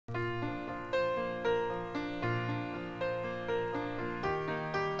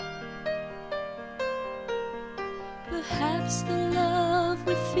Perhaps the love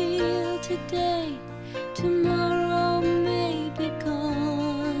we feel today, tomorrow may be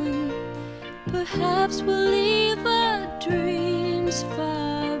gone. Perhaps we'll leave our dreams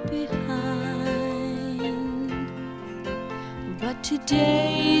far behind. But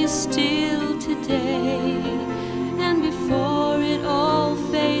today is still today, and before it all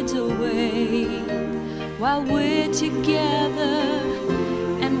fades away, while we're together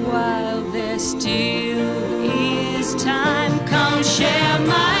and while there still is time, come share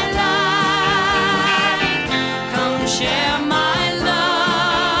my life, come share my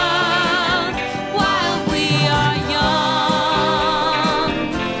love, while we are young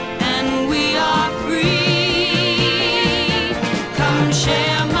and we are free. Come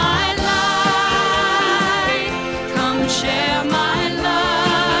share my life, come share my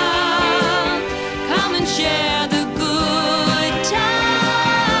love, come and share the good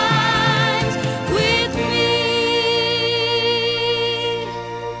times with me.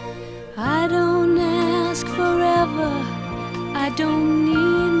 I don't ask forever, I don't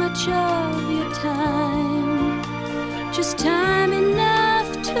need much of your time, just time enough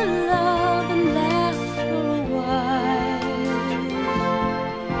to love and laugh for a while.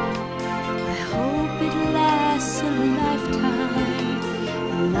 I hope it lasts a lifetime,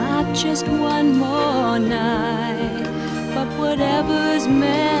 and not just one more night, but whatever's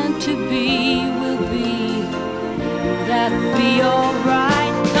meant to be will be. That'll be alright.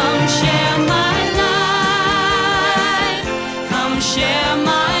 Come share my life, come share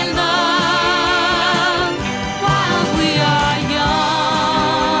my love, while we are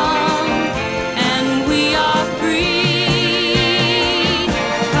young and we are free.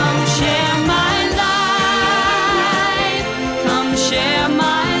 Come share my life, come share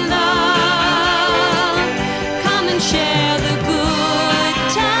my love, come and share the good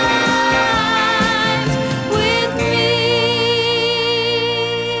times with me.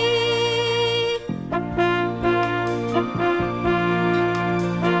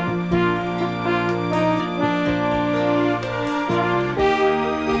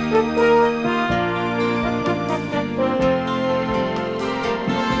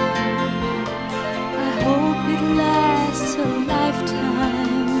 I hope it lasts a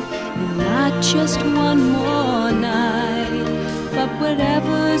lifetime, and not just one more night, but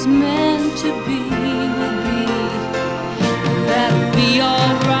whatever's meant to be will be. That'll be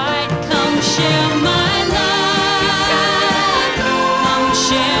alright. Come share my